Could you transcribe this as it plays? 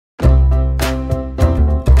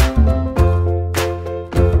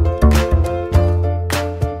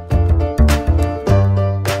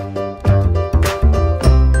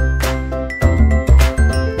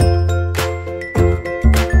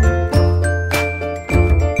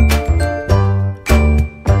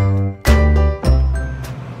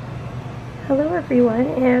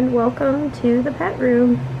and welcome to the pet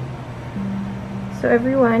room. So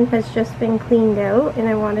everyone has just been cleaned out and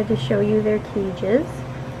I wanted to show you their cages.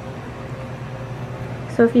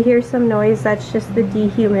 So if you hear some noise, that's just the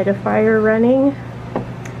dehumidifier running.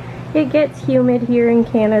 It gets humid here in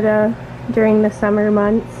Canada during the summer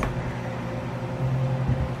months.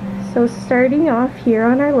 So starting off here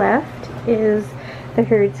on our left is the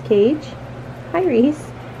herd's cage. Hi Reese.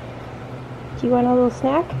 Do you want a little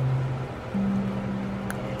snack?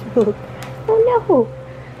 Oh no!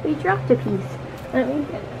 We dropped a piece. Let me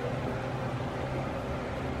get it.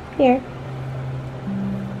 Here.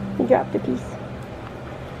 We dropped a piece.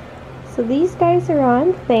 So these guys are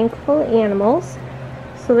on Thankful Animals.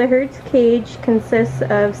 So the herd's cage consists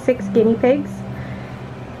of 6 guinea pigs.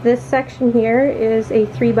 This section here is a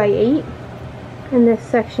 3x8 and this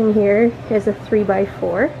section here is a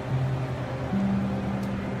 3x4.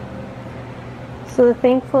 So the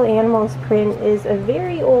Thankful Animals print is a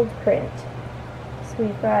very old print. So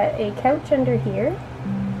we've got a couch under here,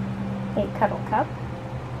 a cuddle cup,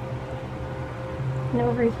 and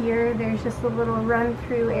over here there's just a little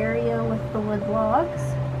run-through area with the wood logs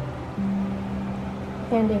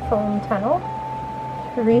and a foam tunnel.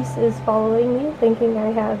 Reese is following me, thinking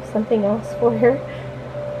I have something else for her.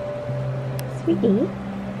 Sweetie,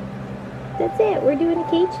 that's it, we're doing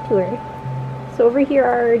a cage tour. So over here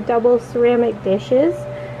are double ceramic dishes.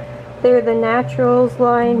 They're the Naturals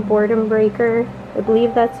line Boredom Breaker. I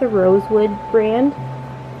believe that's a Rosewood brand.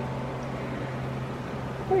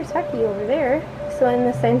 There's Hucky over there. So in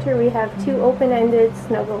the center we have 2 open-ended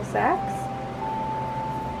snuggle sacks.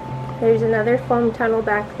 There's another foam tunnel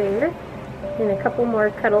back there. And a couple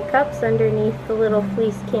more cuddle cups underneath the little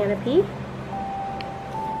fleece canopy.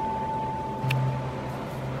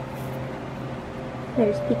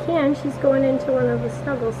 There's Pecan, she's going into one of the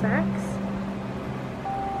snuggle sacks.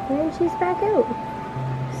 And she's back out.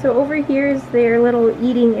 So over here is their little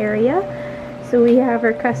eating area. So we have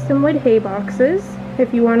our custom wood hay boxes.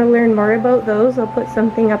 If you want to learn more about those, I'll put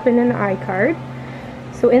something up in an iCard.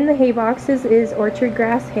 So in the hay boxes is orchard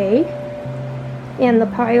grass hay. And the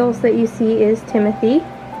piles that you see is Timothy.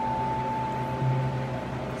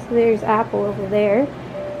 So there's Apple over there.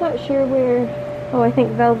 Not sure where. Oh, I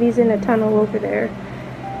think Velvy's in a tunnel over there.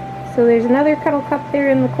 So there's another cuddle cup there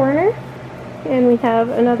in the corner. And we have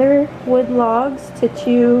another wood logs to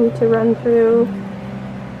chew, to run through.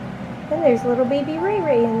 And there's little baby Ray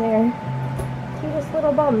Ray in there. Cutest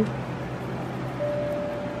little bum.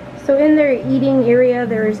 So in their eating area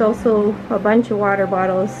there is also a bunch of water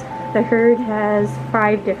bottles. The herd has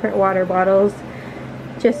 5 different water bottles,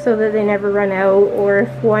 just so that they never run out, or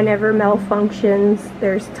if one ever malfunctions,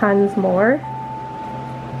 there's tons more.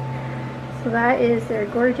 So that is their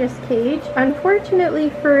gorgeous cage. Unfortunately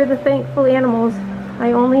for the Thankful Animals,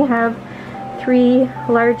 I only have 3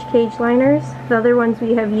 large cage liners. The other ones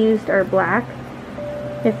we have used are black.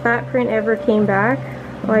 If that print ever came back,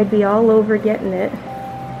 oh, I'd be all over getting it.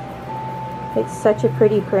 It's such a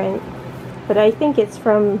pretty print. But I think it's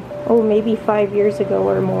from, oh, maybe 5 years ago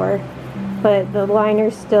or more. But the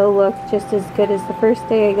liners still look just as good as the first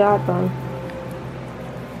day I got them.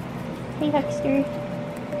 Hey Huckster.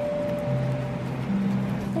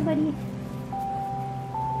 Hey buddy.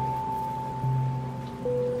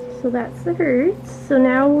 So that's the herds. So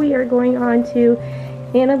now we are going on to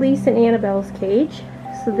Annalise and Annabelle's cage.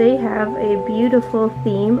 So they have a beautiful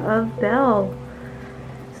theme of Belle.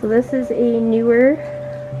 So this is a newer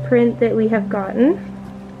print that we have gotten.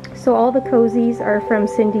 So all the cozies are from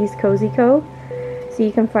CindysCozyCo. So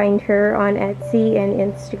you can find her on Etsy and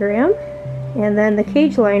Instagram. And then the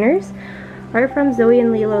cage liners are from Zoey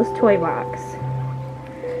and Lilo's Toy Box.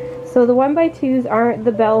 So the 1x2s aren't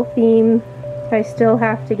the Belle theme. I still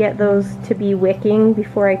have to get those to be wicking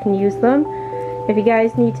before I can use them. If you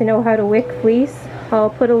guys need to know how to wick fleece, I'll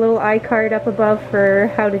put a little iCard up above for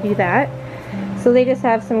how to do that. So they just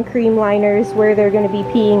have some cream liners where they're going to be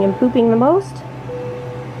peeing and pooping the most.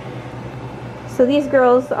 So these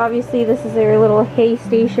girls, obviously this is their little hay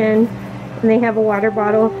station, and they have a water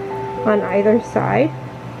bottle on either side.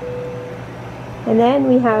 And then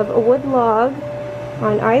we have a wood log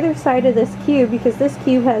on either side of this cube, because this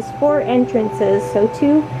cube has 4 entrances, so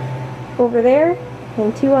 2 over there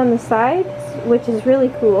and 2 on the side, which is really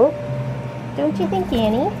cool. Don't you think,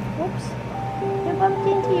 Annie? Whoops, you bumped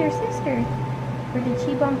into your sister. Or did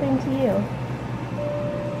she bump into you?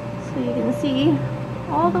 So you can see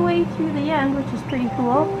all the way through the end, which is pretty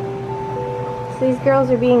cool. So these girls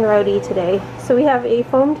are being rowdy today. So we have a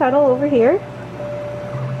foam tunnel over here.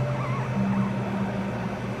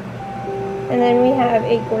 And then we have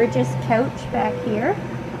a gorgeous couch back here.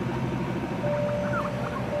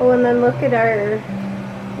 Oh, and then look at our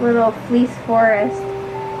little fleece forest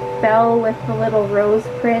bell with the little rose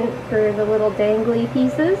print for the little dangly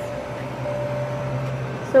pieces.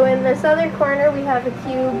 So in this other corner we have a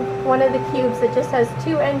cube, one of the cubes that just has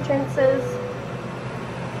 2 entrances.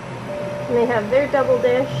 And they have their double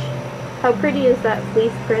dish. How pretty is that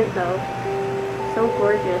fleece print though? So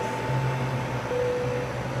gorgeous.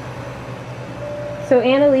 So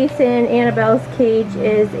Annalise and Annabelle's cage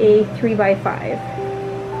is a 3x5.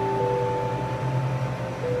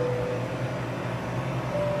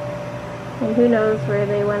 And who knows where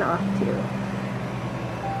they went off to.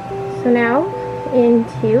 So now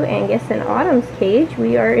into Angus and Autumn's cage,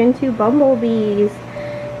 we are into bumblebees.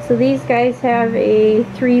 So these guys have a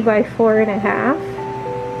 3x4.5.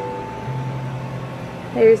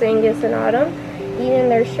 There's Angus and Autumn eating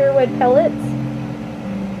their Sherwood pellets.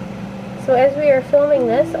 So as we are filming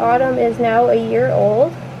this, Autumn is now a year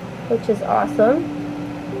old, which is awesome.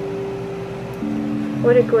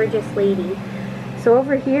 What a gorgeous lady. So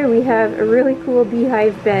over here we have a really cool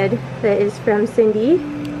beehive bed that is from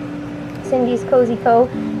CindysCozyCo.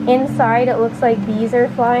 Inside it looks like bees are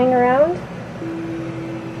flying around.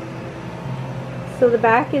 So the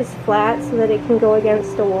back is flat so that it can go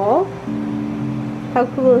against a wall. How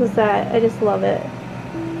cool is that? I just love it.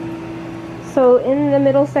 So in the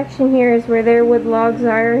middle section here is where their wood logs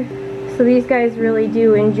are. So these guys really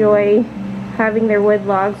do enjoy having their wood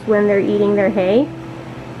logs when they're eating their hay.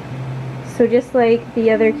 So just like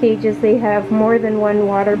the other cages, they have more than one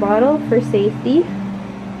water bottle for safety.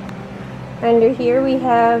 Under here we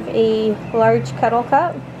have a large kettle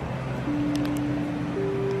cup.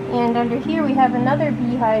 And under here we have another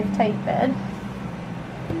beehive type bed.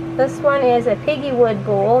 This one is a Piggy wood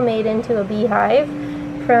bowl made into a beehive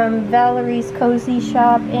from Valerie's Cozy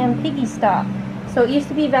Shop and Piggy Stop. So it used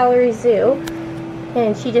to be Valerie's Zoo,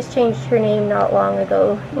 and she just changed her name not long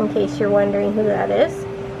ago, in case you're wondering who that is.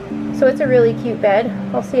 So it's a really cute bed.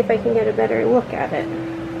 I'll see if I can get a better look at it.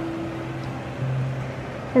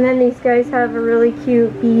 And then these guys have a really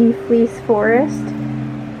cute bee fleece forest.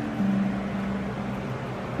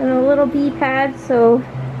 And a little bee pad so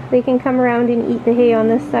they can come around and eat the hay on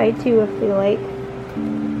this side too if they like.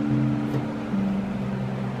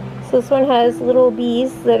 So this one has little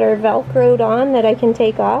bees that are velcroed on that I can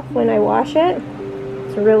take off when I wash it.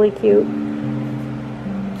 It's really cute.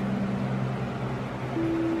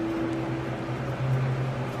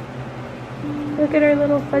 Look at our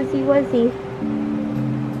little fuzzy wuzzy.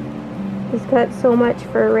 He's got so much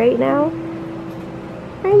fur right now.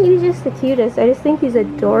 And he's just the cutest. I just think he's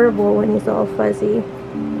adorable when he's all fuzzy.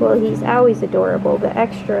 Well, he's always adorable, but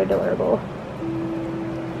extra adorable.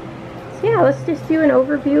 So yeah, let's just do an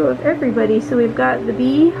overview of everybody. So we've got the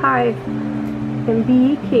bee hive and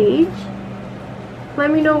bee cage.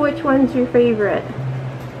 Let me know which one's your favorite.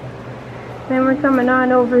 Then we're coming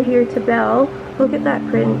on over here to Belle. Look at that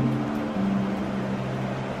print.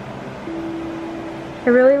 I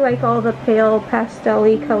really like all the pale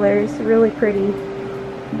pastel-y colors. Really pretty.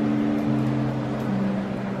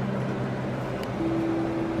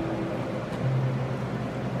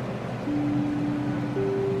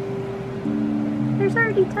 There's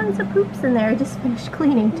already tons of poops in there. I just finished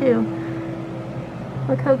cleaning too.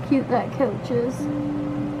 Look how cute that couch is.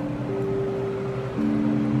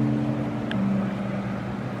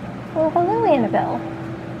 Oh, hello, Annabelle.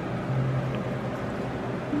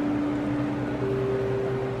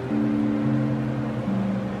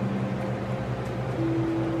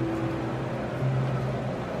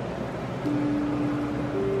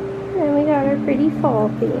 And we got our pretty fall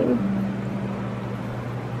theme.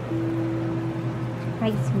 Hi,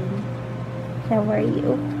 sweetie. How are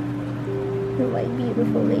you? You my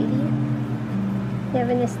beautiful lady. You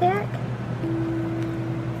having a snack?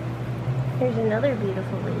 Here's another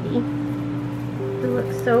beautiful lady. She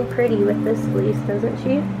looks so pretty with this fleece, doesn't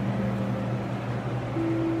she?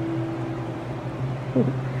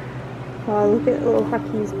 Oh, look at little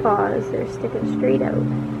Hucky's paws. They're sticking straight out.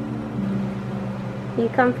 You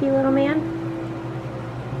comfy, little man?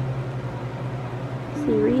 I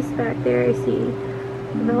see Reese back there. I see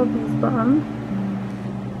Velby's bum.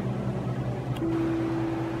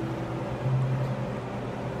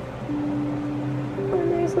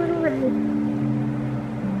 And there's little Red.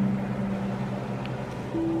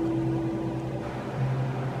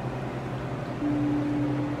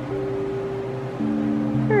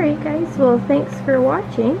 Alright guys, well thanks for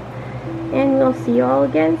watching, and we'll see you all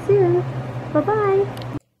again soon. Bye-bye!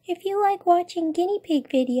 If you like watching guinea pig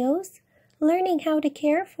videos, learning how to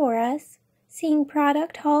care for us, seeing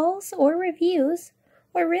product hauls or reviews,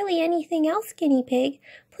 or really anything else guinea pig,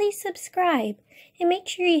 please subscribe and make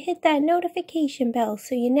sure you hit that notification bell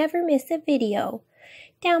so you never miss a video.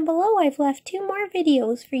 Down below I've left 2 more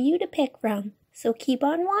videos for you to pick from, so keep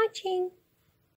on watching.